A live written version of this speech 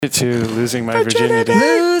To losing my virginity.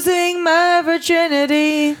 Losing my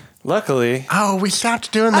virginity. Luckily, we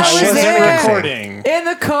stopped doing the I was shit. there. recording. In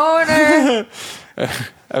the corner.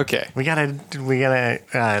 Okay. We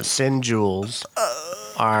gotta send Jules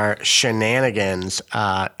our shenanigans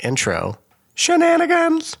intro.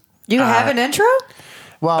 Shenanigans. You have an intro?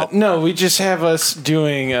 Well, No, we just have us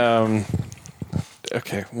doing.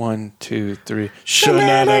 Okay, 1, 2, 3.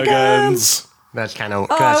 Shenanigans. that's kind of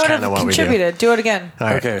I that's would kind of have what we do. contributed. Do it again. All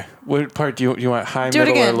right. Okay, what part do you want? High, Do it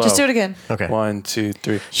middle, or again. low? Just do it again. Okay. 1, 2,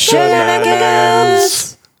 3.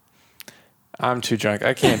 Shenanigans. I'm too drunk.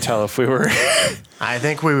 I can't tell if we were. I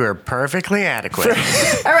think we were perfectly adequate.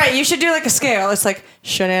 All right, you should do like a scale. It's like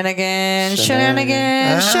shenanigans,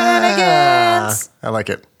 Shenanigans. shenanigans, shenanigans, I like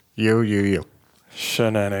it. You.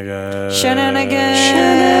 Shenanigans. shenanigans.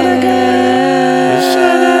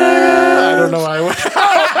 I don't know why I went.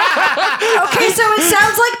 Okay, so it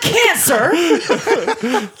sounds like cancer.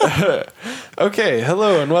 Okay,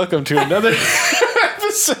 hello and welcome to another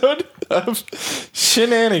episode of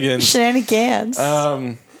Shenanigans. Shenanigans.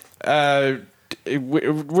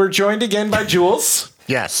 We're joined again by Jules.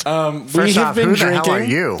 Yes. We First have off, been who drinking. the hell are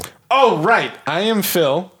you? Oh, right. I am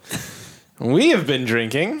Phil. We have been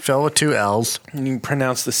drinking. Phil with 2 L's. You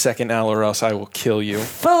pronounce the second L or else I will kill you.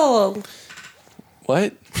 Phil.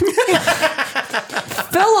 What?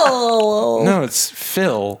 Phil. No, it's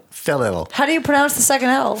Phil. Phil. How do you pronounce the second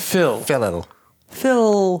L? Phil. Phil.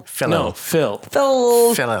 Phil. No, Phil.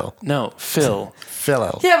 Phil. Phil. No, Phil.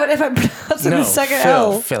 Phil. Yeah, but if I pronounce No, the second Phil.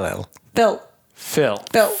 L. Phil. Phil. Phil.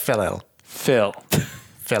 Phil. Phil. Phil.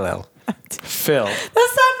 Phil. Phil. That's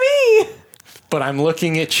not me. But I'm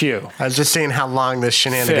looking at you. I was just seeing how long this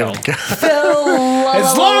shenanigan would go. Phil.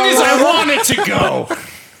 As long as I want it to go.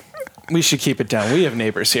 We should keep it down. We have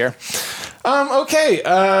neighbors here. Okay.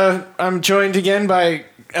 I'm joined again by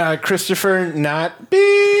Christopher Not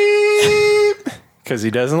Beep. Because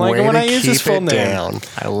he doesn't like it when I use his full name. Down.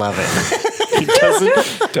 I love it. He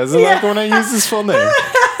doesn't like when I use his full name.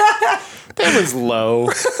 That was low.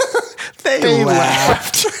 They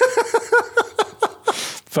laughed.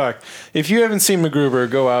 Fuck. If you haven't seen MacGruber,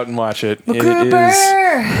 go out and watch it. It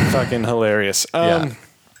is fucking hilarious.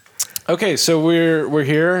 Okay, so we're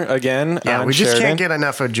here again. Yeah, on we just Sheridan. can't get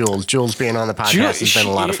enough of Jules. Jules being on the podcast has been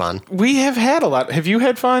a lot of fun. We have had a lot. Have you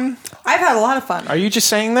had fun? I've had a lot of fun. Are you just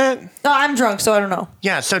saying that? No, I'm drunk, so I don't know.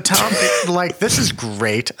 Yeah, so Tom, this is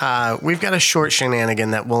great. We've got a short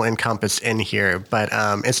shenanigan that will encompass in here, but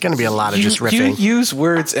it's going to be a lot of just riffing. You use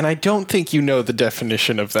words, and I don't think you know the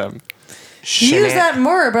definition of them. You use that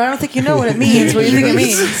word, but I don't think you know what it means. What do you think it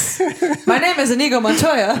means? My name is Inigo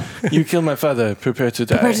Montoya. You killed my father. Prepare to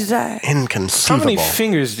die. Prepare to die. How Inconceivable. many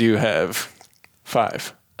fingers do you have?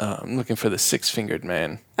 5. I'm looking for the 6-fingered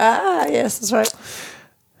man. Ah, yes, that's right.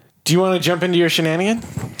 Do you want to jump into your shenanigan?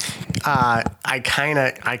 I kind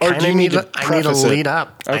of do you need need to I need to preface it? lead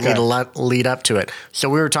up. I Okay. need to lead up to it. So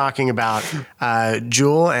we were talking about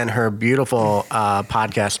Jewel and her beautiful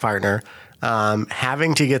podcast partner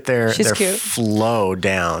having to get their She's cute. flow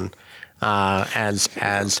down as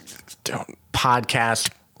Don't. podcast.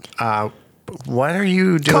 What are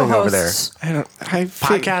you doing over there? Co-hosts. I don't.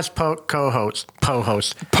 Podcast co-host.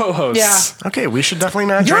 Po-hosts. Yeah. Okay, we should definitely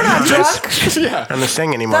not You're drink not on this- drunk. Yeah. on this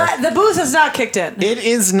thing anymore. The booze has not kicked in. It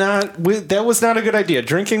is not. That was not a good idea.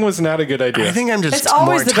 Drinking was not a good idea. I think I'm just It's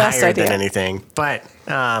always more the best tired than idea. anything. But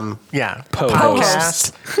yeah,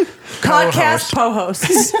 Po-host. Podcast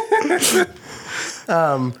po-hosts.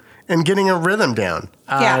 and getting a rhythm down.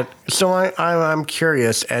 Yeah. So I'm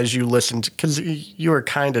curious as you listened, because you were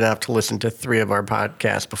kind enough to listen to 3 of our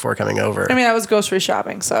podcasts before coming over. I mean, I was grocery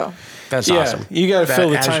shopping, so. That's Yeah, awesome. you gotta fill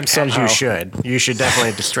the as, time somehow. As you should. You should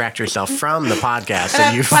definitely distract yourself from the podcast.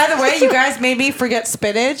 And by the way, you guys made me forget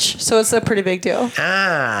spinach, so it's a pretty big deal.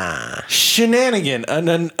 Shenanigan.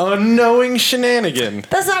 An unknowing shenanigan.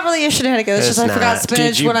 That's not really a shenanigan. It's just I It's forgot not.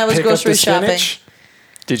 spinach when I was pick up grocery the shopping. spinach?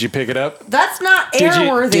 Did you pick it up? That's not Did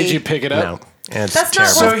airworthy. you pick it up? No, it's That's not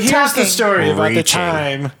terrible. So what- here's talking. the story about the Reaching.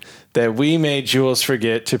 time that we made Jules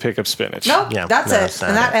forget to pick up spinach. Nope, Yeah, that's no, it. that's not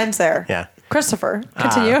And that it. ends there. Yeah. Christopher,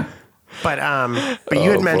 continue. But you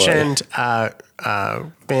had boy. mentioned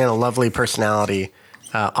being a lovely personality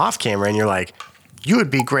off camera, and you're like, you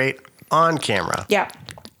would be great on camera. Yeah.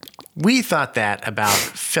 We thought that about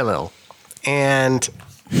Phil, and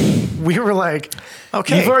we were like,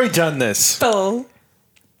 okay. You've already done this. Phil.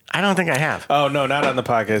 I don't think I have. Oh, no, not on the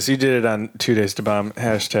podcast. You did it on 2 Days to Bomb.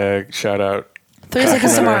 Hashtag shout out. 3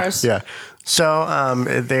 seconds to Mars. Yeah. So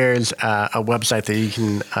there's a website that you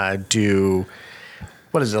can do.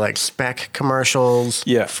 What is it, like spec commercials?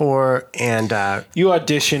 Yeah. For and You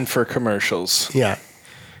audition for commercials. yeah.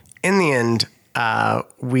 In the end,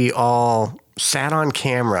 we all sat on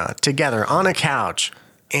camera together on a couch.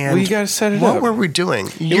 And Well, you gotta set it what up. were we doing?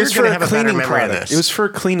 It You're was for going to a have a better cleaning memory product. of this. It was for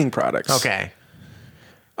cleaning products. Okay.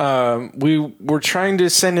 We were trying to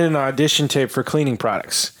send in an audition tape for cleaning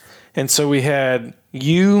products. And so we had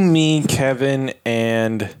you, me, Kevin,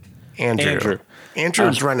 and Andrew.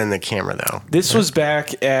 Andrew's running the camera, though. this was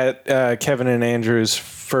back at Kevin and Andrew's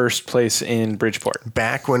first place in Bridgeport.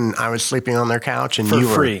 Back when I was sleeping on their couch and For you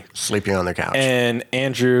free. were sleeping on their couch. And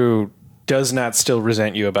Andrew does not still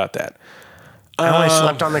resent you about that. I only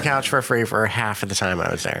slept on the couch for free for half of the time I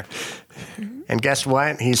was there. And guess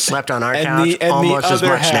what? He slept on our couch almost as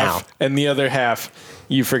much now. And the other half,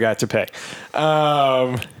 you forgot to pay.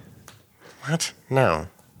 What? No.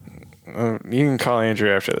 You can call Andrew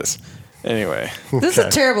after this. Anyway, This is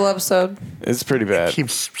a terrible episode. it's pretty bad.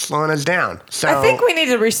 Keeps slowing us down. So I think we need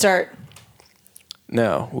to restart.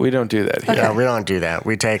 No, we don't do that here. no, we don't do that.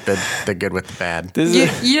 We take the good with the bad. This You,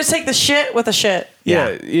 is you just take the shit with the shit. yeah.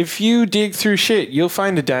 If you dig through shit, you'll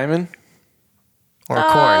find a diamond. Or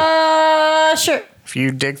corn. Sure. If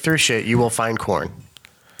you dig through shit, you will find corn.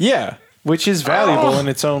 Yeah, which is valuable in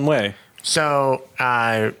its own way. So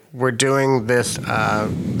we're doing this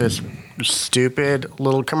this stupid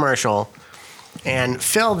little commercial, and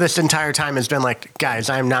Phil this entire time has been like, "Guys,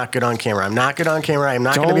 I'm not good on camera. I'm not good on camera. I'm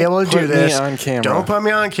not going to be able to Don't do put me this. on camera." Don't put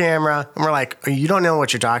me on camera." And we're like, "You don't know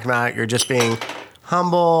what you're talking about. You're just being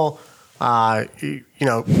humble. You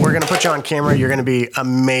know, we're going to put you on camera. You're going to be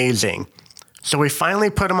amazing." So we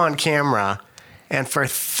finally put him on camera, and for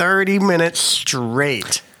 30 minutes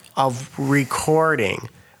straight of recording,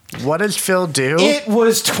 what does Phil do? It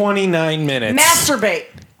was 29 minutes. Masturbate.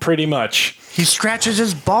 Pretty much. He scratches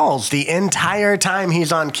his balls the entire time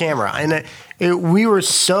he's on camera. And we were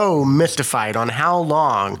so mystified on how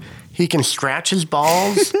long he can scratch his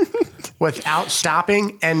balls without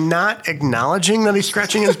stopping and not acknowledging that he's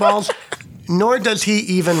scratching his balls, nor does he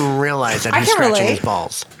even realize that I he's can scratching relate. his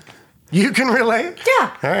balls. You can relate?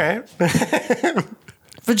 Yeah. All right.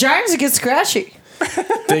 Vaginas get scratchy.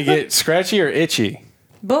 They get scratchy or itchy?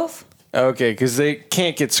 Both. Okay, because they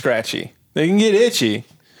can't get scratchy. They can get itchy,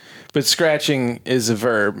 but scratching is a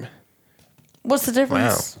verb. What's the Wow.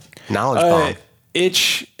 difference? Knowledge bomb.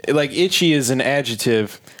 Itch, like itchy is an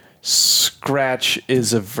adjective. Scratch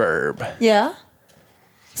is a verb. Yeah.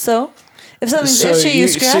 So, if something's itchy, you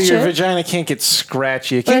scratch so your it. vagina can't get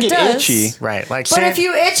scratchy. It But can it get does. itchy. Right. Like But if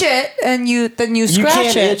you itch it and then you You scratch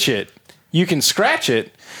can't it. itch it. You can scratch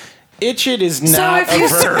it. Itch it is So not if a you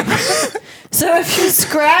verb. So if you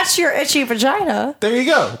scratch your itchy vagina, There you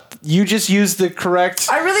go. You just used the correct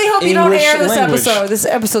I really hope you don't English air this language. episode. This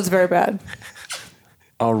episode's very bad.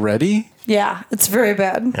 Already? Yeah, it's very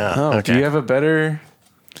bad. Oh, okay. do you have a better...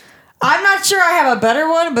 I'm not sure I have a better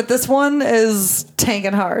one, but this one is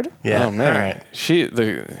tanking hard. Yeah. Oh, man. All right.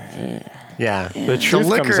 Yeah. The truth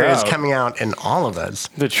liquor comes is out. coming out in all of us.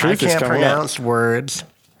 The truth I is can't coming out. pronounce words.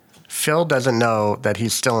 Phil doesn't know that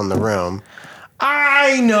he's still in the room.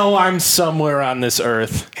 I know I'm somewhere on this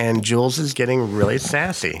earth. And Jules is getting really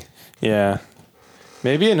sassy. Yeah.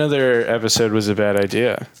 Maybe another episode was a bad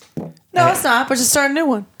idea. No, it's not. But just start a new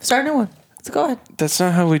one. Start a new one. So go ahead. That's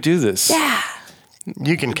not how we do this. Yeah.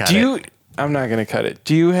 You can cut Do it. you... I'm not going to cut it.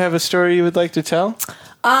 Do you have a story you would like to tell?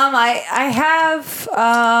 I have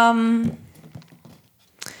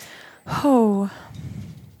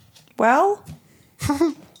well,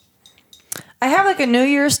 I have like a New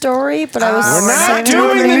Year's story, but I was We're not saving it doing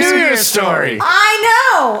for the next New week. Year's story.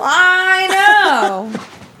 I know.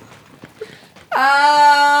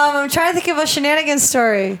 I'm trying to think of a shenanigans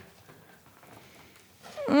story.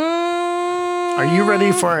 Are you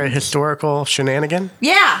ready for a historical shenanigan?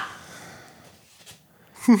 Yeah.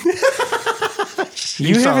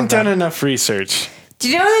 You saw haven't that. done enough research. Do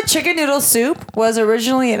you know that chicken noodle soup was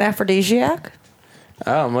originally an aphrodisiac?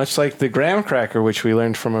 Oh, much like the graham cracker, which we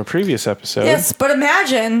learned from a previous episode. Yes, but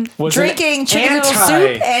imagine Was an drinking chicken noodle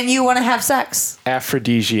anti- soup and you want to have sex.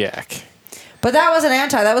 Aphrodisiac. But that wasn't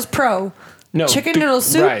anti, that was pro. No. Chicken noodle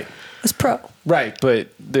soup Right. was pro. Right, but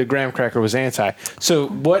the graham cracker was anti. So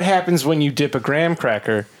what happens when you dip a graham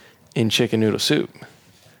cracker in chicken noodle soup?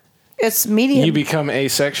 It's medium. You become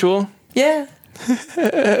asexual? yeah.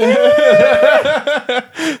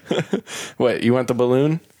 What, you want the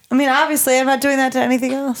balloon? I mean, obviously, I'm not doing that to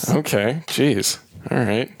anything else. Okay, jeez. All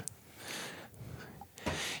right.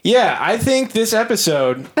 Yeah, I think this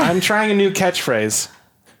episode, I'm trying a new catchphrase.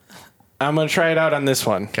 I'm going to try it out on this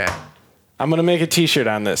one. Okay. I'm going to make a t-shirt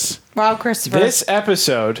on this. Wow, Christopher. This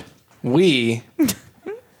episode, we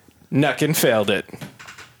nuck and failed it.